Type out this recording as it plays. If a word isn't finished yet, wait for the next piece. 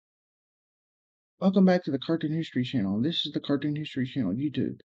Welcome back to the Cartoon History Channel. This is the Cartoon History Channel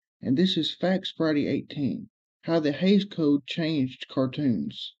YouTube, and this is Facts Friday 18, how the Hays Code changed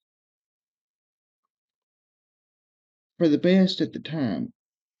cartoons. For the best at the time,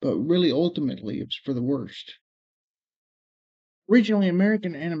 but really ultimately it was for the worst. Originally,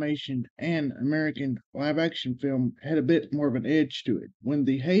 American animation and American live-action film had a bit more of an edge to it. When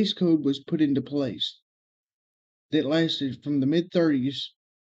the Hays Code was put into place, that lasted from the mid-30s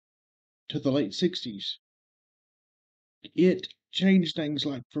to the late 60s, it changed things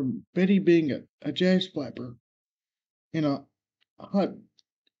like from Betty being a jazz flapper and a hot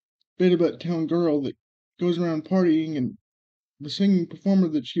bit about town girl that goes around partying and the singing performer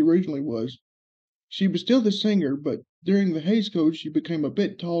that she originally was. She was still the singer, but during the Hays Code, she became a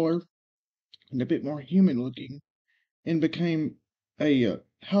bit taller and a bit more human looking and became a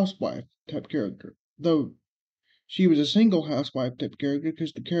housewife type character. Though she was a single housewife type character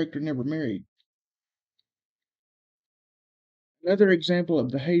because the character never married. Another example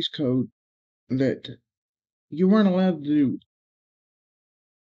of the Hays Code that you weren't allowed to do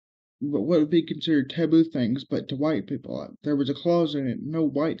what would be considered taboo things, but to white people. There was a clause in it, no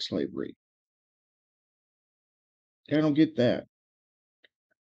white slavery. I don't get that.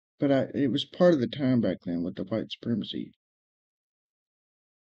 But it was part of the time back then with the white supremacy.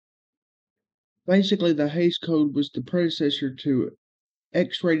 Basically, the Hays Code was the predecessor to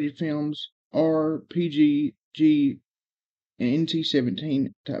X-rated films, R, PG, G, and NC-17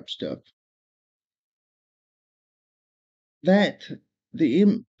 type stuff. That,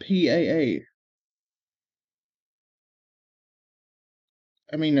 the MPAA,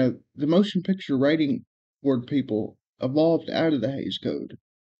 the Motion Picture Rating Board people evolved out of the Hays Code.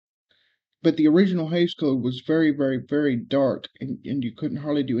 But the original Hays Code was very, very, very dark, and you couldn't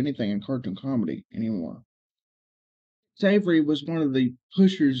hardly do anything in cartoon comedy anymore. Avery was one of the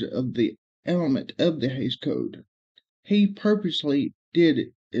pushers of the element of the Hays Code. He purposely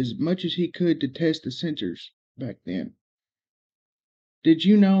did as much as he could to test the censors back then. Did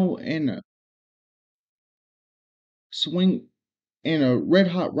you know in a Red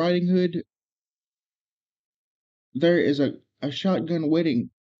Hot Riding Hood, there is a shotgun wedding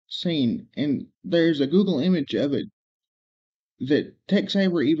scene, and there's a Google image of it that Tex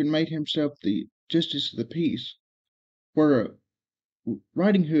Avery even made himself the Justice of the Peace, where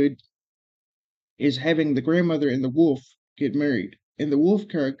Riding Hood is having the grandmother and the wolf get married. And the wolf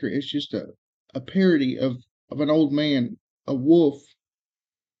character is just a parody of an old man. A wolf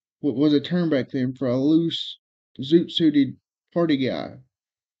was a term back then for a loose, zoot-suited party guy.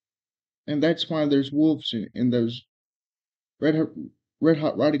 And that's why there's wolves in those Red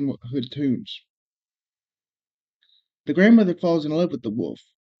Hot Riding Hood tunes. The grandmother falls in love with the wolf,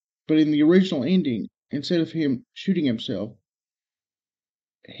 but in the original ending, instead of him shooting himself,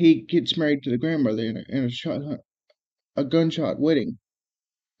 he gets married to the grandmother in a gunshot wedding,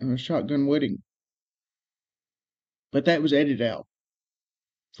 in a shotgun wedding. But that was edited out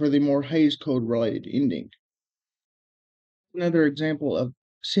for the more Hays Code related ending. Another example of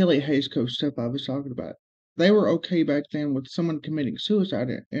silly Hays Code stuff I was talking about. They were okay back then with someone committing suicide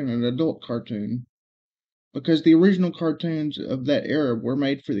in an adult cartoon because the original cartoons of that era were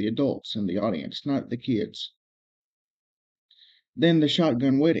made for the adults in the audience, not the kids. Then the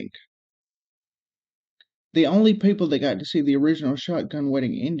shotgun wedding. The only people that got to see the original shotgun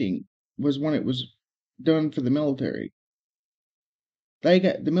wedding ending was when it was done for the military.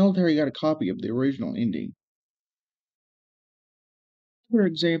 The military got a copy of the original ending. Another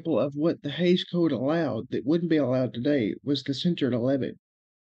example of what the Hays Code allowed that wouldn't be allowed today was the Censored 11,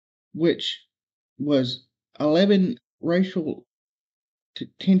 which was 11 racial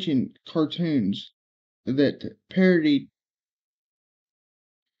tension cartoons that parodied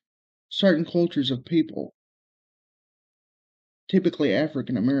certain cultures of people, typically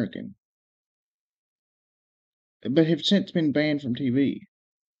African American, but have since been banned from TV.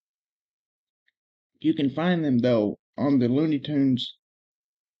 You can find them, though, on the Looney Tunes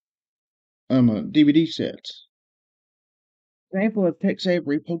DVD sets. Example of Tex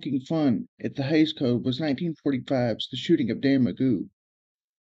Avery poking fun at the Hays Code was 1945's The Shooting of Dan Magoo,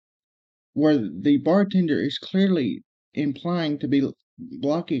 where the bartender is clearly implying to be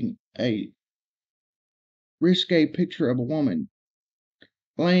blocking a risque picture of a woman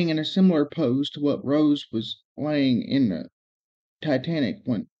laying in a similar pose to what Rose was laying in the Titanic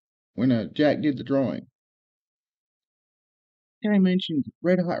when Jack did the drawing. I mentioned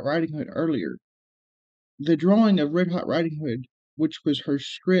Red Hot Riding Hood earlier. The drawing of Red Hot Riding Hood, which was her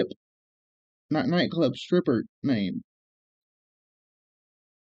nightclub stripper name,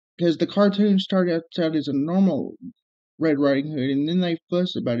 because the cartoon started out as a normal Red Riding Hood, and then they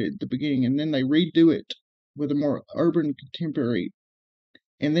fuss about it at the beginning, and then they redo it with a more urban contemporary,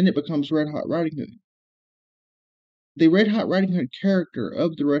 and then it becomes Red Hot Riding Hood. The Red Hot Riding Hood character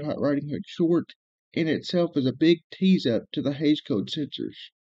of the Red Hot Riding Hood short in itself is a big tease up to the Hays Code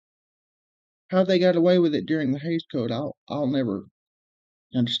censors. How they got away with it during the Hays Code, I'll never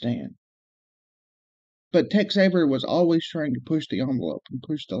understand. But Tex Avery was always trying to push the envelope and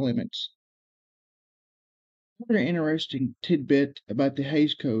push the limits. Another interesting tidbit about the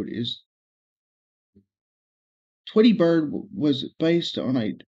Hays Code is Tweety Bird was based on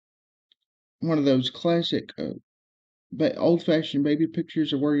one of those classic old-fashioned baby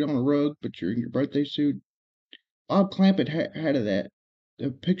pictures of where you're on a rug but you're in your birthday suit. Bob Clampett had of that, a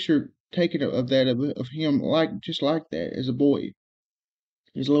picture taken of that of him just like that as a boy,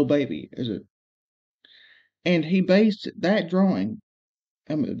 as a little baby, and he based that drawing,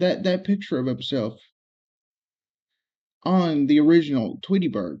 that picture of himself on the original Tweety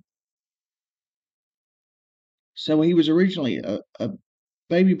Bird. So he was originally a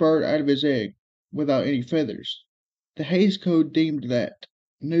baby bird out of his egg without any feathers. The Hays Code deemed that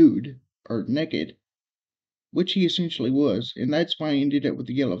nude or naked, which he essentially was, and that's why he ended up with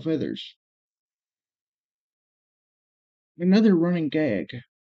the yellow feathers. Another running gag,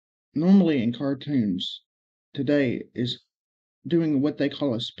 normally in cartoons today, is doing what they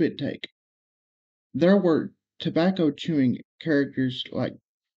call a spit take. There were tobacco chewing characters like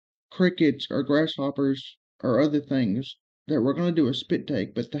crickets or grasshoppers or other things that were going to do a spit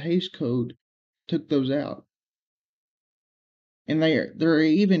take, but the Hays Code took those out. And there are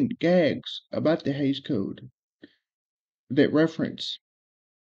even gags about the Hays Code that reference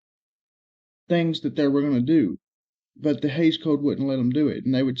things that they were going to do, but the Hays Code wouldn't let them do it,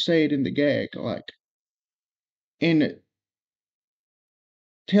 and they would say it in the gag, like in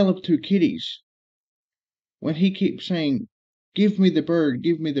Tale of Two Kitties, when he keeps saying, "Give me the bird,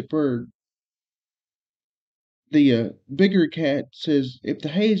 give me the bird." The bigger cat says, "If the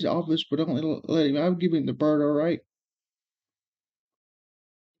Hays office would only let him, I would give him the bird, all right."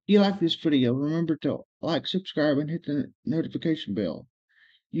 If you like this video, remember to like, subscribe, and hit the notification bell.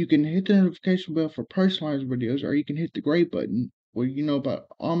 You can hit the notification bell for personalized videos, or you can hit the gray button where you know about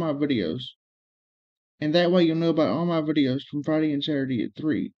all my videos. And that way you'll know about all my videos from Friday and Saturday at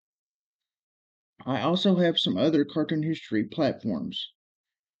 3. I also have some other cartoon history platforms.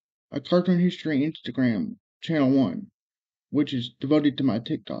 A cartoon history Instagram, channel 1, which is devoted to my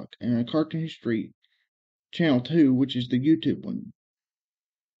TikTok, and a cartoon history channel 2, which is the YouTube one.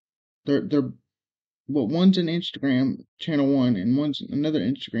 One's an Instagram channel 1 and one's another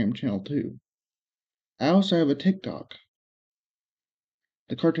Instagram channel 2. I also have a TikTok,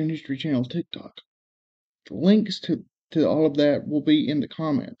 the Cartoon History Channel TikTok. The links to all of that will be in the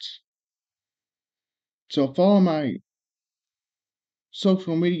comments. So follow my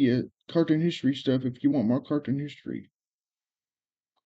social media cartoon history stuff if you want more cartoon history.